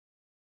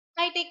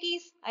Hi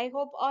techies, I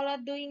hope all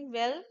are doing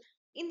well.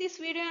 In this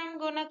video, I'm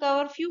gonna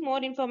cover few more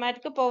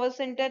Informatica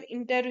PowerCenter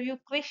interview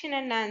question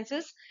and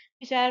answers,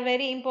 which are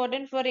very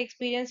important for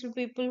experienced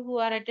people who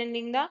are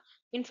attending the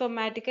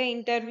Informatica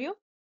interview.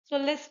 So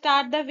let's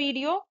start the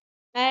video.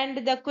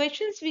 And the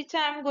questions which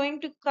I'm going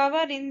to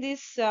cover in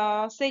this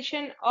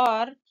session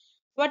are: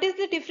 what is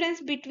the difference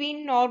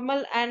between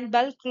normal and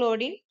bulk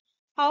loading?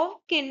 How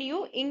can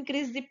you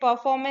increase the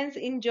performance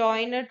in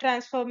joiner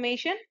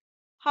transformation?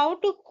 How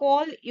to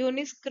call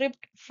Unis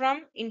script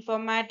from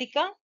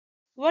Informatica?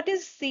 What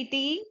is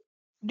CTE?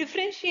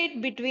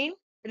 Differentiate between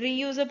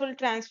reusable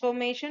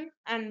transformation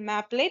and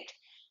maplet.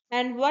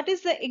 And what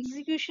is the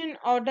execution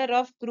order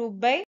of group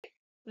by,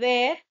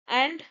 where,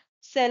 and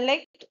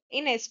select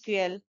in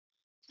SQL?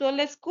 So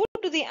let's go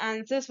to the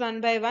answers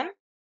one by one.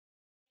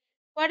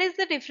 What is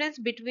the difference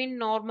between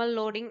normal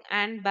loading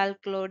and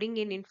bulk loading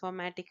in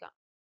Informatica?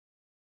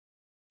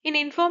 In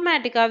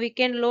Informatica, we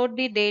can load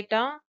the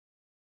data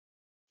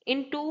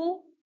in two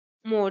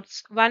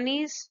modes. One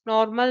is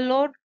normal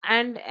load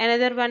and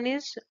another one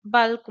is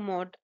bulk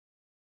mode.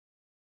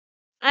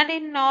 And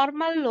in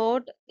normal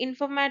load,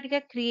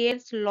 Informatica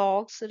creates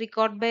logs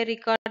record by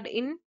record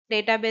in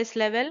database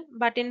level,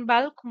 but in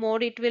bulk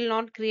mode, it will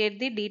not create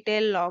the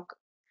detailed log.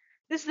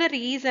 This is the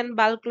reason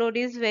bulk load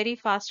is very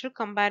faster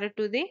compared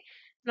to the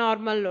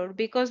normal load,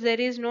 because there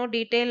is no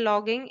detailed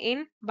logging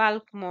in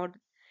bulk mode.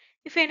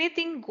 If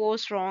anything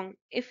goes wrong,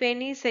 if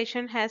any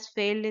session has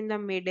failed in the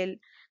middle,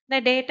 the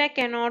data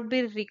cannot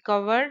be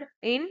recovered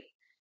in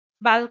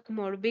bulk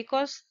mode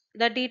because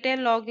the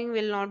detail logging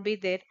will not be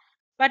there.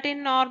 But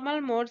in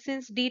normal mode,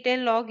 since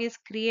detail log is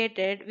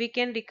created, we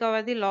can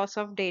recover the loss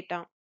of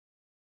data.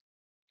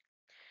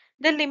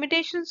 The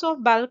limitations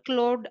of bulk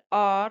load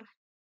are: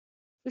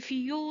 if you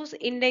use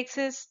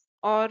indexes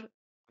or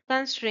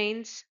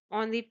constraints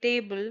on the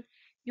table,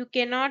 you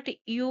cannot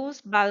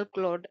use bulk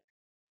load.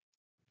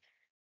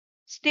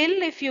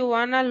 Still, if you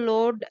wanna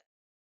load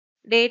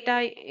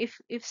data,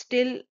 if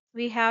still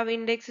we have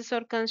indexes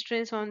or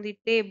constraints on the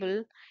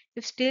table,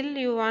 if still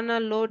you wanna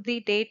load the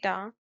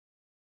data,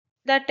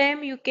 that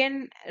time you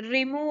can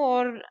remove,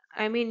 or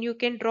you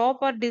can drop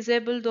or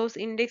disable those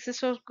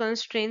indexes or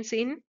constraints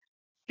in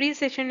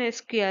pre-session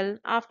SQL.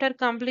 After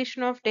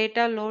completion of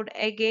data load,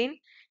 again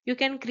you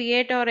can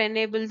create or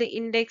enable the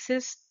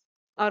indexes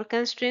or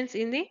constraints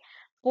in the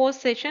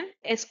post-session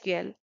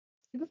SQL.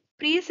 The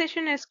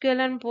pre-session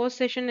SQL and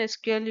post-session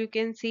SQL you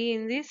can see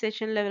in the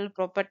session level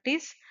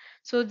properties.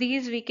 So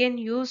these we can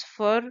use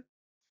for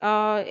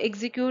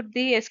execute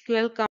the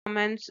SQL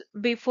commands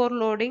before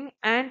loading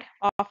and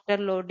after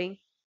loading,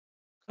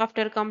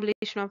 after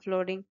completion of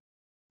loading.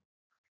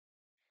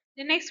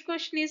 The next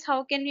question is: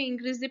 how can you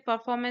increase the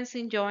performance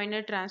in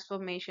joiner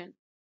transformation?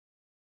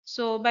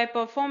 So by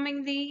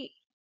performing the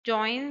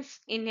joins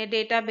in a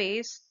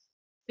database,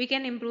 we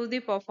can improve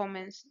the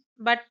performance.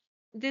 But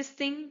this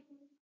thing,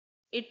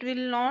 it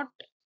will not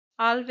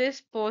always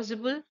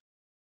possible.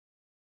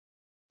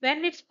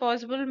 When it's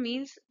possible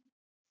means,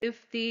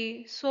 if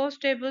the source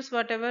tables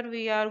whatever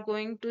we are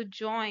going to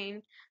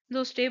join,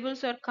 those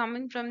tables are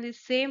coming from the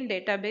same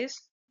database,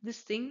 this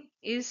thing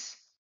is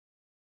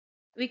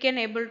we can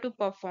able to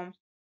perform.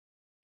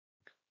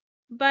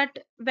 But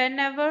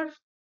whenever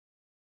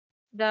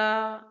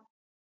the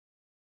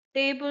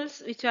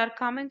tables which are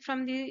coming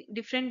from the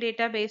different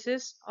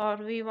databases, or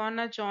we want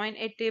to join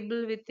a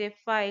table with a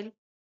file,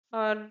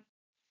 or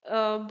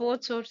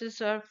both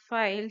sources are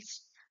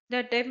files,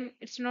 that time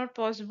it's not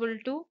possible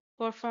to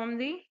perform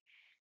the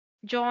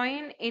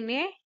join in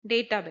a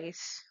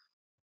database.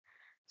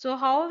 So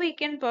how we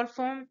can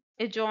perform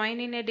a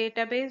join in a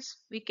database?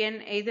 We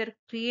can either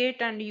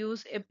create and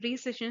use a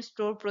pre-session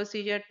store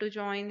procedure to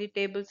join the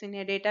tables in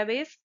a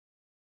database,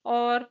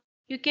 or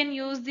you can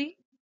use the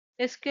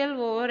SQL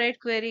override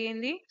query in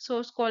the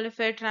source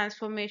qualified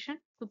transformation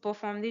to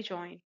perform the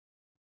join.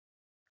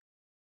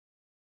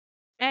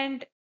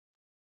 And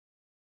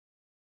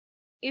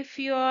if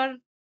you are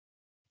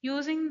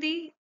using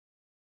the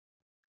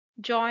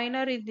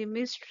joiner in the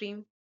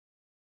midstream,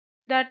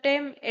 that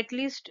time at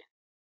least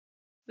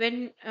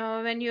when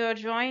you are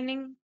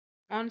joining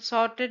on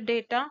sorted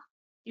data,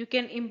 you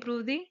can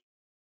improve the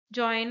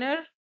joiner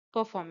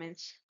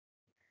performance.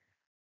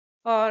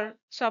 Or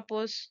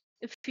suppose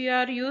if you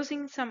are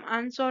using some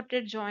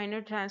unsorted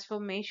joiner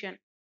transformation,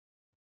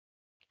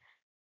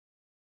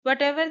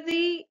 whatever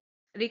the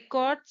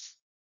records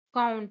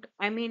count,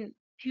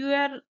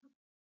 fewer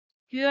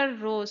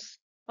rows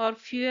or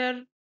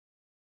fewer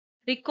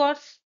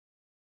records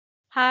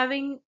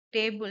having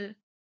table,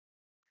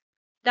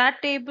 that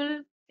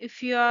table,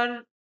 if you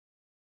are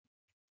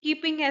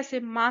keeping as a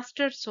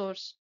master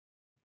source,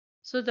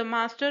 so the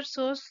master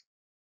source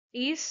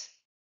is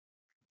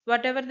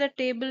whatever the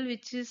table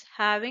which is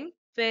having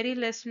very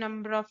less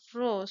number of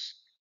rows,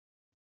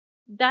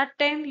 that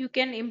time you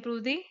can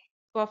improve the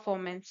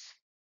performance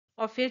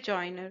of a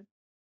joiner.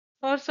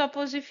 Or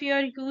suppose if you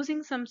are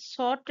using some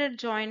sorted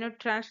joiner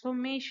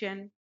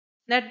transformation,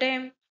 that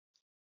time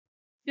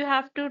you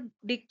have to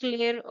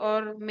declare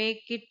or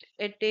make it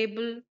a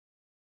table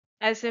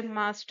as a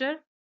master,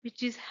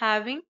 which is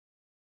having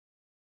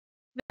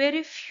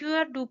very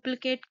fewer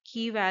duplicate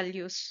key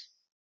values.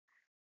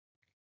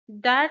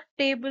 That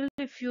table,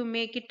 if you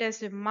make it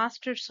as a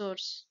master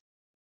source,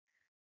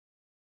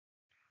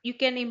 you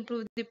can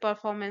improve the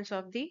performance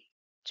of the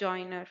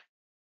joiner.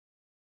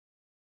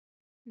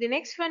 The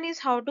next one is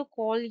how to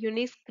call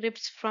Unix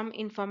scripts from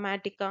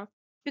Informatica.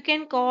 You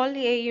can call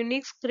a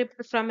Unix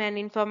script from an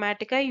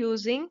Informatica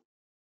using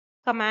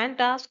command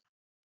task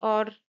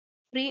or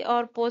pre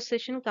or post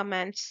session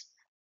commands.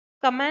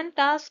 Command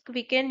task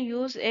we can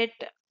use at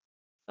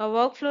a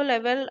workflow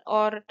level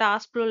or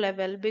task flow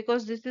level,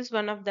 because this is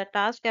one of the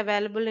tasks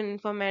available in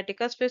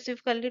Informatica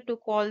specifically to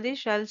call the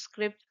shell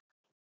script.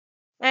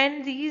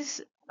 And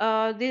this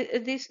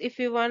if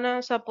you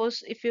wanna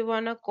suppose if you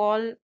wanna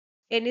call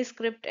any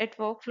script at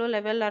workflow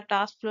level or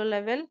task flow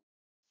level,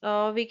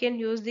 we can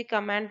use the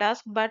command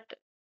task. But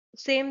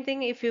same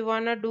thing, if you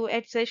wanna do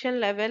at session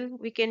level,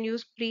 we can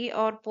use pre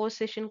or post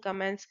session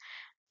commands.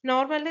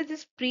 Normally,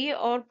 this pre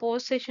or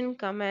post session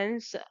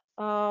commands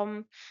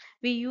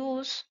we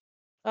use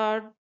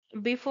uh,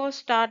 before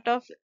start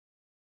of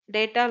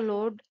data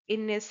load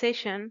in a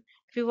session.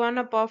 If you want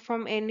to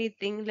perform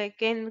anything like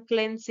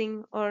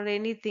cleansing or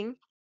anything,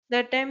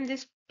 that time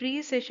this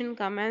pre-session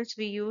commands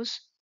we use.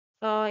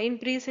 In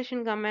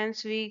pre-session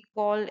commands we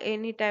call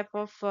any type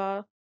of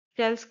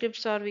shell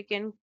scripts, or we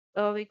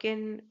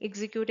can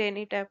execute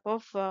any type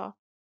of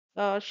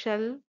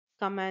shell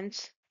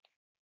commands.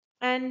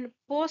 And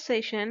post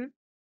session,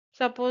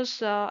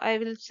 suppose I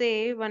will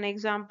say one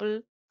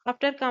example.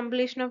 After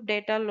completion of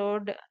data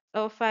load,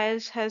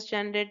 files has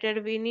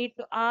generated, we need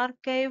to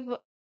archive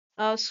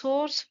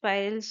source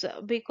files,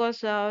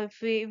 because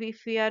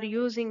if we are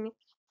using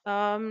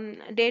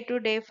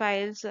day-to-day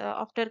files,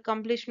 after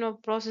completion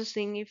of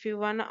processing, if you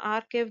want to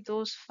archive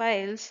those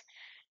files,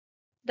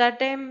 that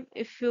time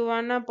if you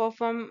wanna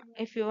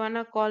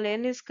call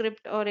any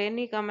script or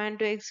any command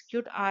to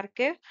execute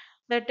archive,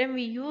 that time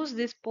we use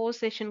this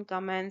post session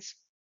commands.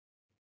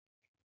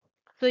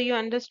 So you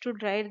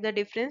understood, right, the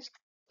difference?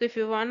 So if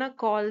you wanna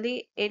call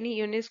the any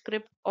Unix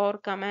script or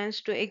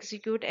commands to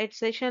execute at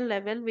session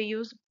level, we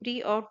use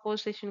pre or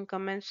post session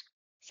commands.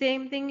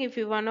 Same thing if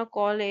you wanna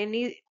call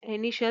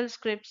any shell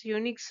scripts,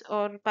 Unix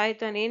or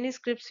Python, any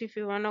scripts if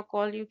you wanna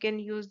call, you can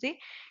use the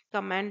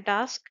command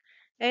task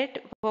at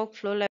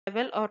workflow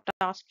level or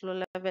task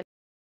flow level.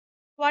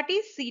 What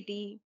is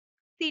CTE?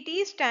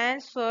 CTE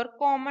stands for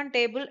Common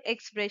Table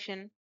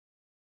Expression.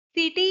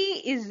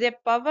 CTE is a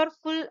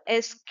powerful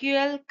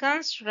SQL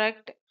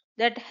construct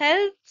that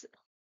helps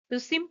to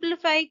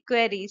simplify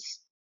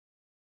queries.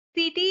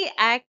 CTE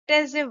acts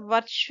as a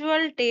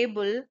virtual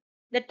table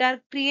that are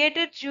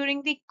created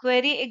during the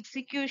query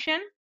execution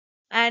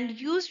and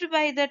used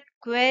by that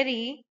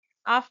query.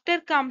 After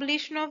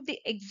completion of the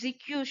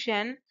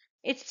execution,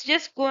 it's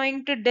just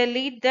going to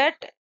delete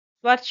that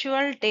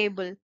virtual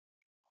table.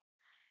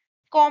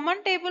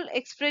 Common table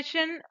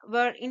expression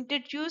were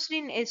introduced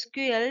in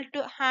SQL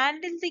to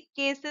handle the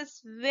cases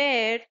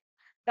where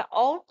the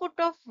output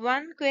of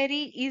one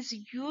query is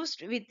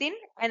used within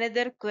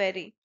another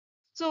query.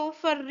 So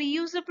for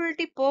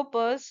reusability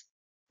purpose,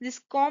 this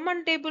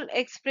common table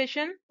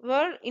expression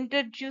were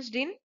introduced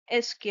in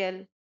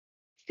SQL.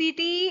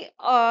 CTE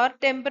or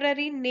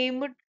temporary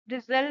named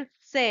result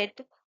set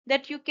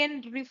that you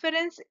can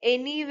reference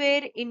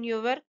anywhere in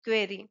your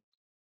query.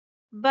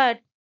 But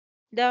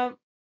the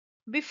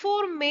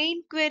before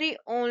main query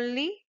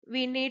only,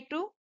 we need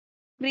to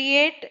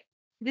create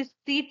this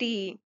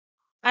CTE,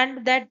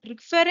 and that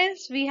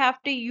reference we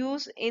have to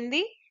use in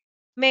the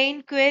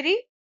main query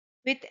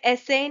with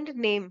assigned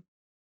name.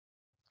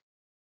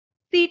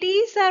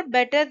 CTEs are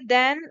better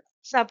than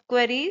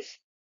subqueries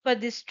for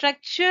the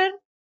structure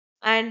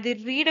and the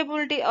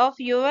readability of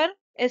your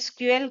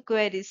SQL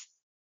queries.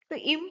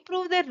 To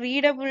improve the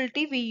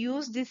readability, we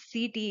use these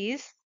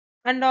CTEs,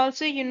 and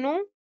also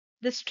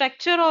the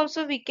structure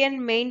also we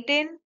can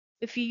maintain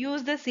if you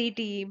use the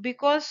CTE,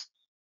 because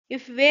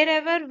if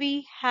wherever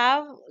we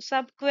have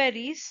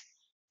subqueries,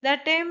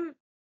 that time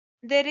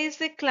there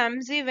is a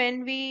clumsy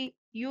when we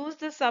use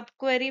the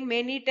subquery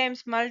many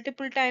times,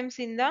 multiple times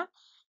in the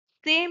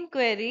same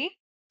query.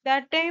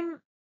 That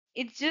time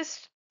it's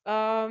just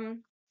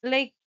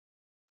like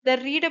the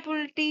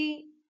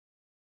readability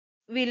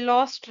we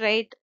lost,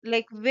 right?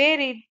 Like where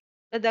it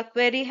the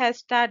query has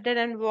started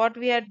and what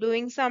we are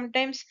doing.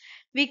 Sometimes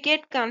we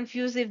get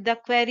confused if the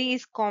query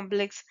is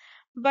complex.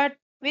 But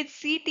with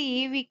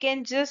CTE, we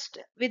can just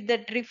with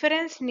the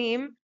reference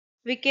name,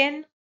 we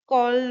can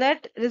call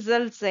that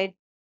result set.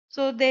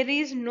 So there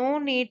is no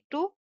need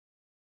to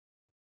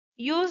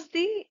use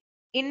the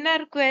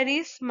inner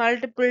queries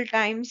multiple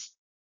times.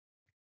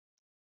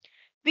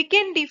 We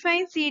can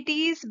define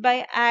CTEs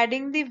by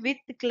adding the with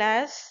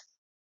class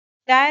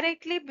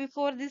directly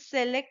before the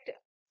select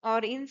or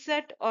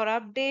insert or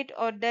update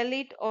or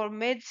delete or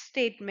merge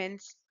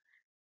statements.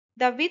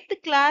 The with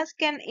class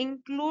can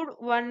include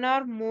one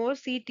or more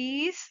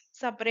CTEs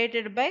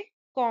separated by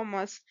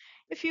commas.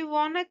 If you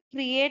want to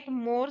create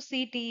more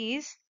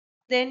CTEs,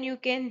 then you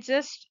can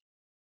just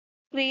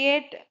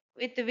create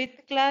with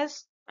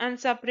class and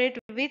separate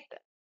with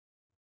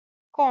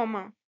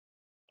comma.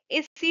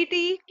 A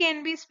CTE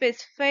can be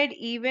specified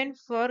even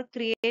for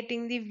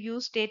creating the view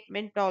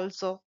statement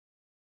also.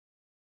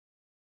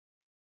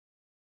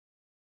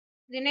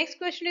 The next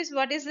question is,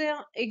 what is the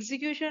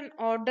execution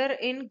order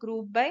in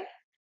group by,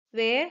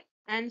 where,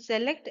 and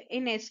select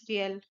in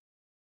SQL?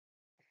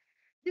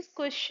 This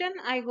question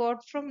I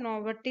got from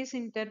Novartis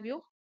interview.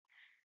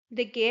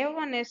 They gave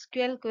one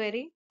SQL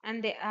query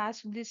and they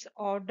asked this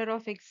order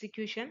of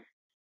execution.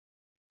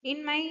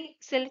 In my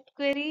select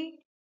query,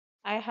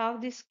 I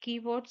have these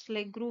keywords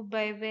like group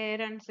by,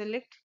 where, and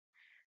select.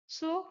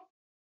 So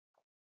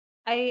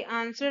I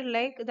answered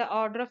like the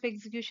order of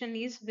execution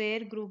is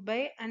where, group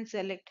by, and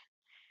select.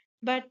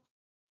 But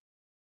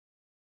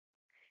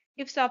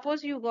if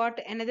suppose you got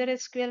another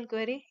SQL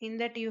query in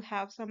that you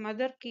have some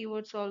other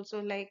keywords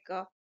also like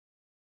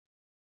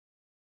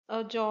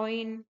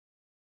join,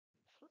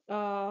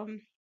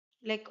 um,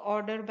 like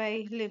order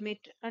by, limit,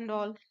 and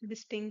all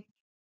distinct.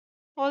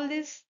 All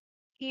these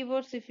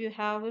keywords, if you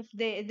have, if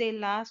they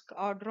last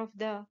order of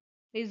the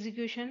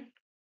execution,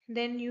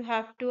 then you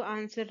have to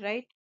answer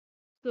right.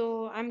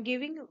 So I'm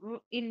giving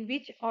in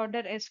which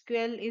order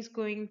SQL is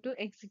going to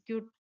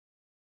execute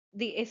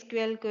the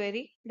SQL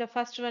query. The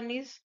first one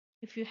is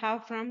if you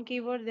have from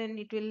keyword, then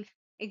it will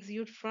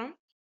execute from,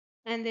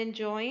 and then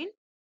join,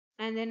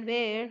 and then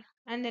where,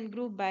 and then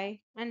group by,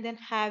 and then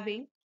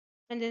having,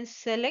 and then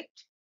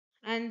select,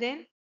 and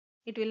then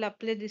it will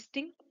apply this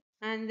thing,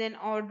 and then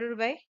order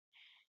by,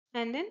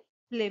 and then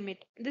limit.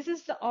 This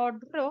is the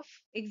order of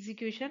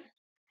execution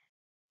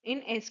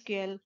in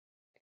SQL.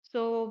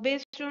 So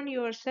based on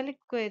your select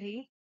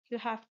query, you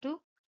have to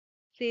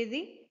say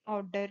the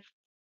order.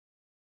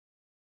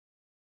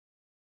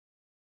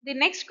 The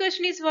next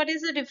question is, what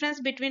is the difference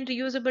between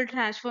reusable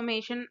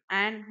transformation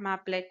and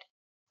maplet?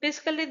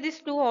 Basically, these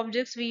two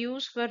objects we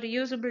use for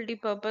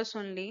reusability purpose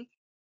only,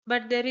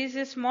 but there is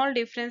a small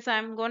difference.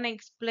 I'm going to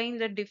explain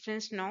the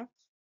difference now.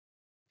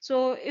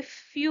 So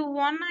if you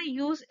want to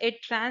use a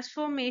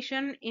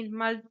transformation in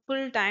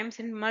multiple times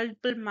in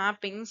multiple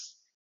mappings,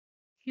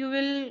 you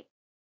will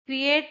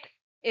create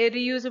a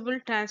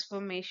reusable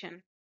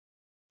transformation.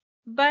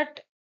 But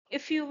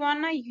if you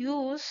want to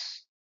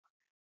use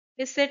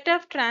a set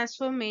of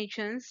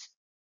transformations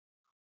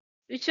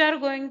which are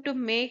going to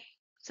make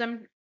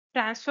some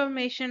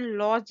transformation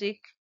logic,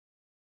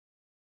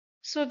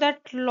 so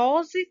that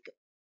logic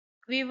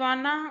we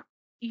wanna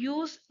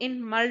use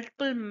in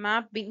multiple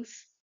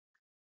mappings,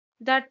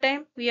 that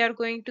time we are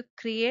going to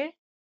create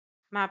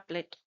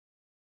maplet.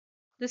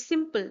 The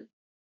simple,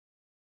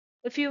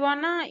 if you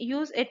wanna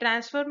use a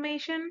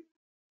transformation,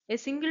 a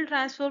single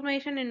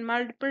transformation in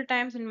multiple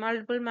times in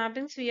multiple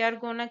mappings, we are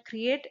gonna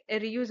create a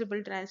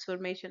reusable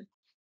transformation.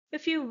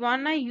 If you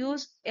wanna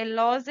use a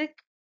logic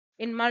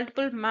in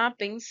multiple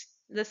mappings,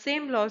 the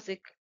same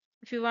logic,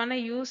 if you wanna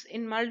use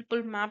in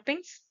multiple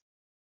mappings,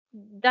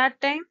 that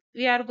time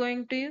we are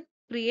going to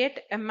create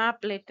a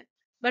maplet.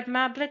 But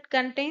maplet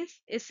contains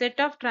a set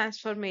of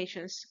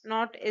transformations,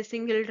 not a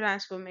single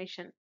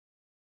transformation.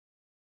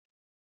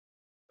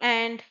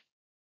 And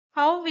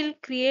how we'll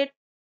create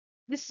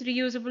this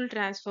reusable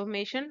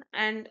transformation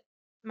and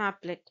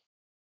maplet?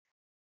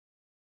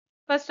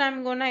 First,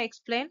 I'm going to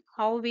explain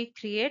how we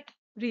create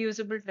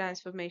reusable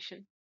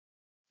transformation.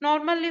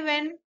 Normally,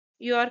 when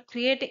you are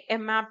creating a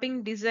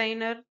mapping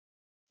designer,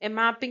 a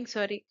mapping,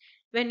 sorry,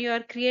 when you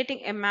are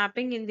creating a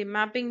mapping in the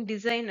mapping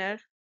designer,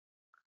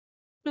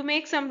 to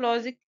make some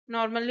logic,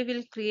 normally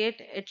we'll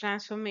create a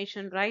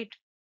transformation, right?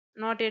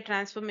 Not a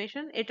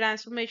transformation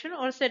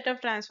or set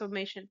of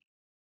transformation.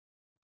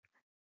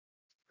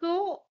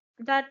 So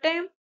that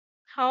time,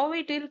 how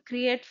it will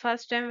create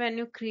first time when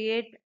you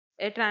create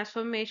a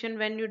transformation,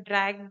 when you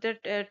drag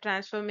that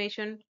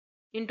transformation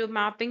into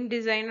mapping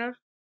designer,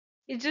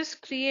 it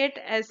just create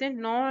as a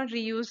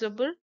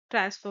non-reusable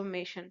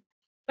transformation.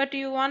 But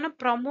you want to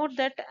promote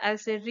that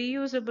as a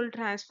reusable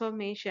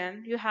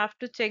transformation, you have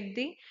to check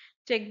the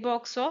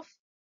checkbox of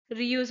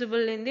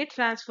reusable in the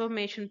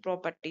transformation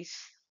properties.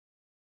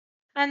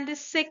 And the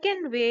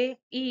second way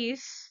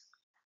is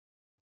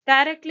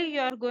directly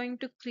you are going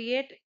to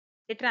create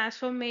a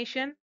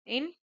transformation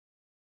in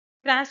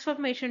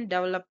transformation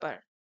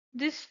developer.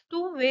 These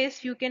two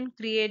ways you can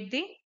create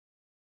the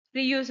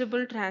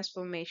reusable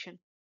transformation.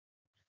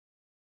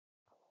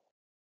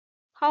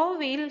 How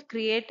we'll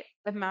create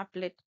a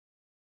maplet?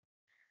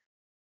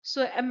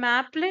 So a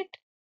maplet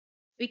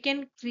we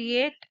can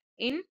create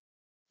in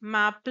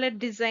maplet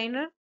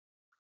designer,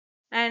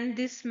 and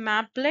this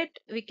maplet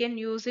we can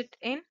use it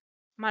in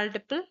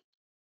multiple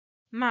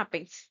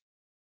mappings.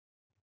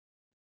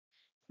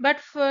 But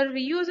for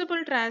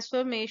reusable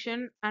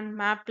transformation and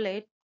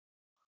maplet,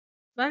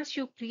 once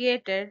you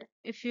created,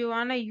 if you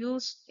want to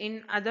use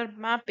in other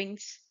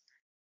mappings,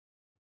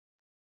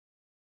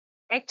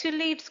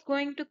 actually it's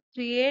going to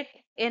create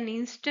an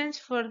instance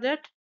for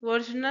that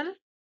original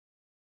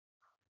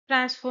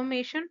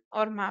transformation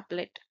or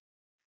maplet.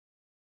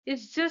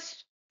 It's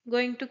just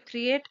going to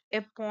create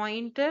a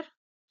pointer.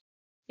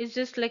 It's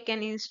just like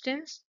an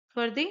instance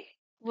for the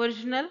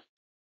original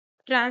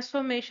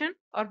transformation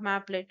or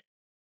maplet.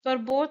 For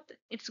both,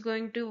 it's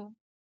going to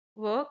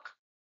work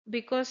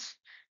because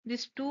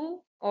these two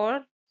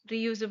are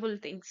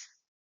reusable things.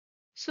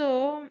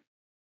 So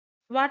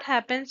what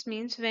happens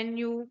means when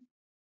you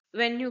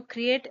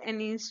create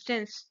an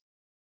instance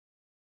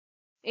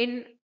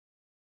in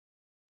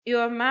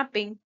your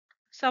mapping,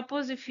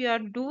 suppose if you are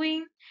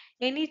doing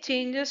any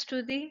changes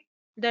to the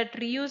that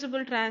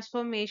reusable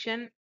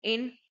transformation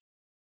in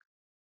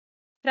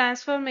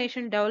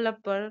transformation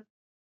developer,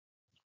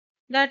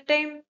 that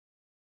time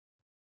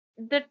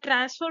the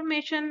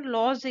transformation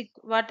logic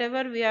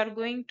whatever we are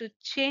going to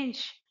change,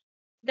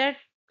 that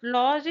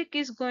logic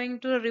is going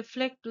to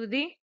reflect to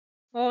the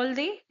all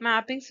the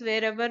mappings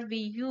wherever we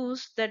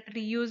use that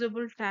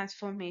reusable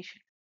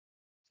transformation.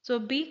 So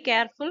be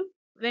careful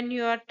when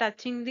you are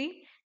touching the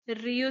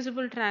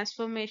reusable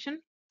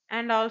transformation.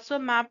 And also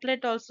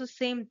maplet also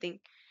same thing,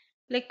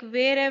 like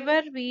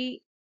wherever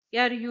we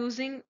are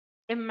using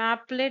a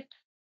maplet,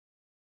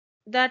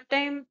 that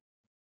time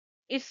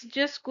it's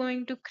just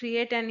going to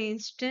create an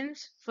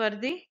instance for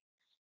the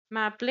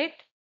maplet.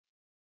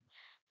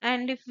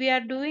 And if we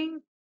are doing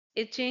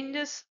a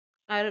changes,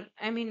 or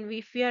I mean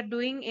if we are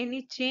doing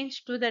any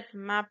change to that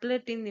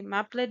maplet in the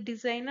maplet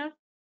designer,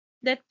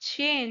 that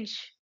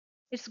change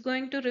is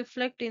going to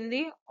reflect in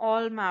the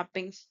all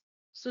mappings.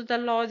 So the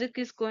logic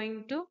is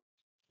going to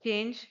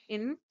change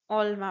in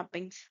all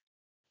mappings.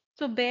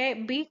 So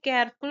be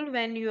careful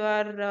when you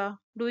are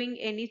doing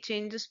any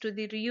changes to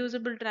the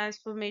reusable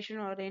transformation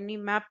or any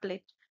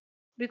maplet,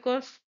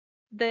 because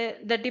the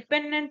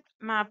dependent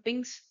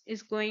mappings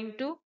is going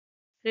to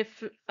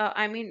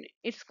I mean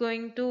it's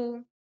going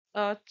to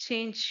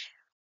change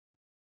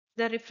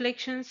the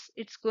reflections,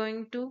 it's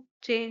going to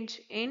change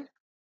in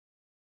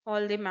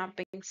all the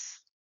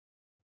mappings.